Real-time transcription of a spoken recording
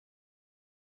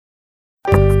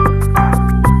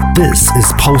This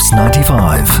is Pulse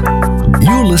 95.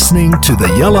 You're listening to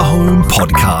the Yellow Home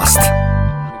Podcast.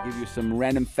 I'm going to give you some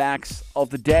random facts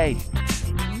of the day.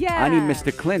 Yeah. I need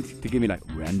Mr. Clint to give me like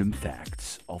random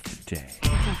facts of the day.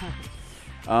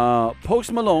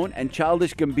 Post Malone and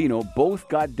Childish Gambino both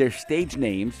got their stage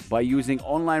names by using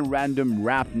online random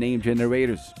rap name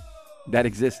generators that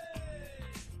exist.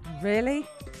 Really?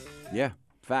 Yeah,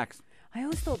 facts. I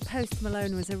always thought Post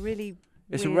Malone was a really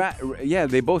It's weird... a rap. Yeah,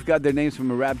 they both got their names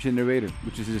from a rap generator,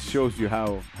 which just shows you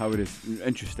how it is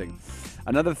interesting.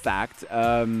 Another fact: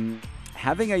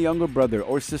 having a younger brother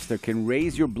or sister can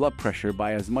raise your blood pressure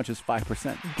by as much as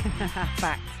 5%.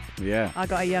 Fact. Yeah, I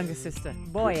got a younger sister.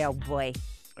 Boy, oh boy.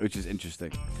 which is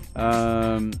interesting.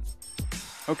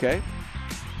 Okay.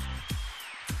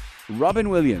 Robin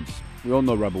Williams. We all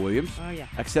know Robin Williams. Oh, yeah.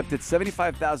 Accepted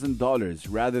 $75,000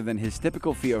 rather than his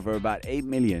typical fee of about $8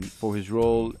 million for his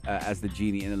role as the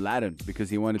genie in Aladdin because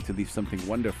he wanted to leave something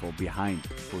wonderful behind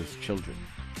for his children.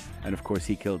 And of course,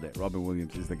 he killed it. Robin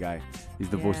Williams is the guy. He's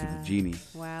the voice of the genie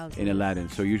Wow. in Aladdin.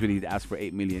 So usually he'd ask for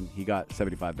 $8 million. He got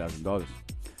 $75,000.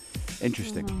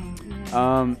 Interesting.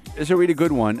 It's a really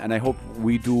good one, and I hope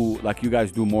we do, like you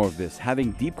guys do more of this.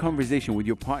 Having deep conversation with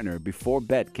your partner before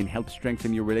bed can help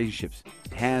strengthen your relationships.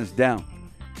 Hands down.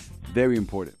 Very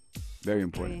important. Very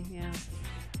important.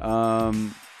 Yeah.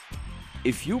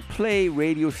 If you play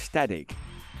radio static,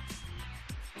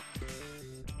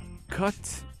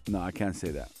 cut. No, I can't say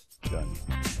that. Done.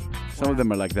 Some of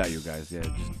them are like that, you guys. Yeah,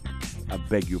 just I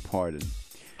beg your pardon.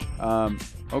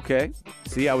 Okay.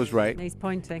 See, I was right. He's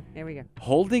pointing. Here we go.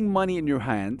 Holding money in your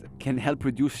hand can help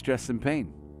reduce stress and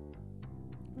pain.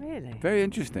 Really? Very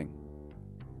interesting.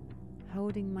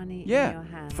 Holding money in Yeah. your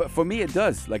hand. For me, it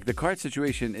does. Like, the card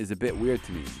situation is a bit weird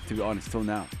to me, to be honest, till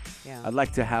now. Yeah. I'd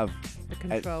like to have... The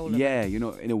control of yeah, you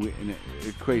know, in a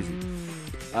crazy.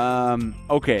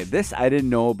 Okay, this I didn't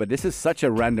know, but this is such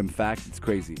a random fact. It's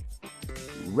crazy.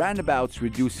 Roundabouts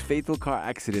reduce fatal car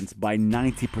accidents by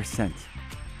 90%.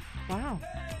 Wow.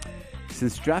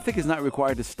 Since traffic is not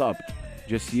required to stop,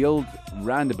 just yield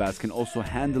roundabouts can also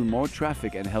handle more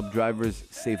traffic and help drivers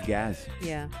save gas.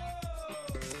 Yeah.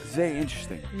 It's very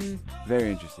interesting. Very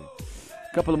interesting.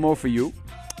 A couple of more for you.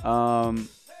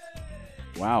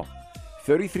 Wow.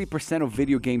 33% of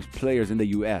video games players in the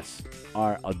US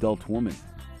are adult women.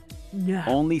 No.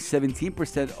 Only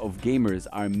 17% of gamers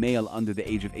are male under the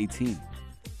age of 18.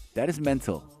 That is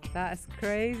mental. That's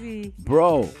crazy.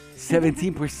 Bro,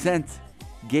 17%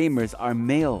 gamers are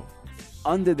male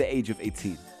under the age of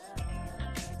 18.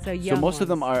 So young So most of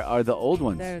them ones. are the old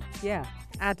ones. They're, yeah,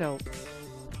 adults.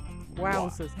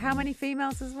 Wowzers. How many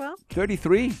females as well?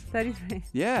 33. 33.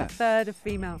 Yeah. A third of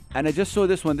female. And I just saw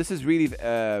this one. This is really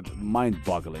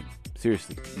mind-boggling.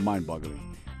 Seriously, mind-boggling.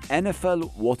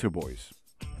 NFL water boys.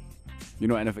 You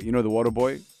know NFL. You know the water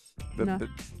boy. No.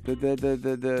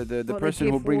 The What, person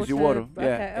they who give brings you water. water?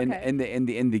 Yeah. Okay,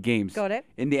 In the games. Got it.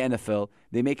 In the NFL,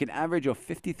 they make an average of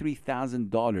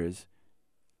 $53,000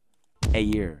 a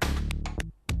year.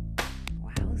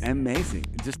 Wowzers. Amazing.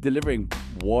 Just delivering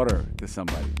water to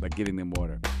somebody, like giving them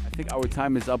water. I think our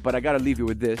time is up, but I got to leave you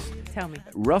with this. Tell me.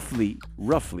 Roughly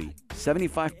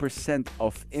 75%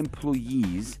 of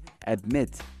employees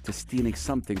admit to stealing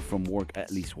something from work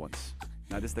at least once.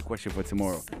 Now, this is the question for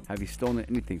tomorrow. Have you stolen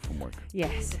anything from work?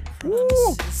 Yes. Woo!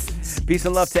 Peace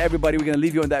and love to everybody. We're going to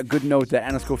leave you on that good note that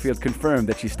Anna Schofield confirmed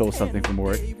that she stole something from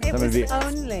work. It was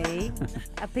only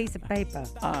a piece of paper.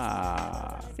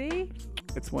 See?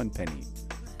 It's 1 penny.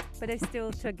 But I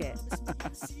still took it.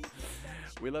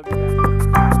 We love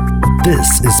you guys.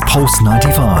 This is Pulse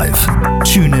 95.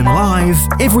 Tune in live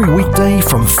every weekday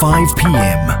from 5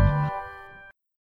 p.m.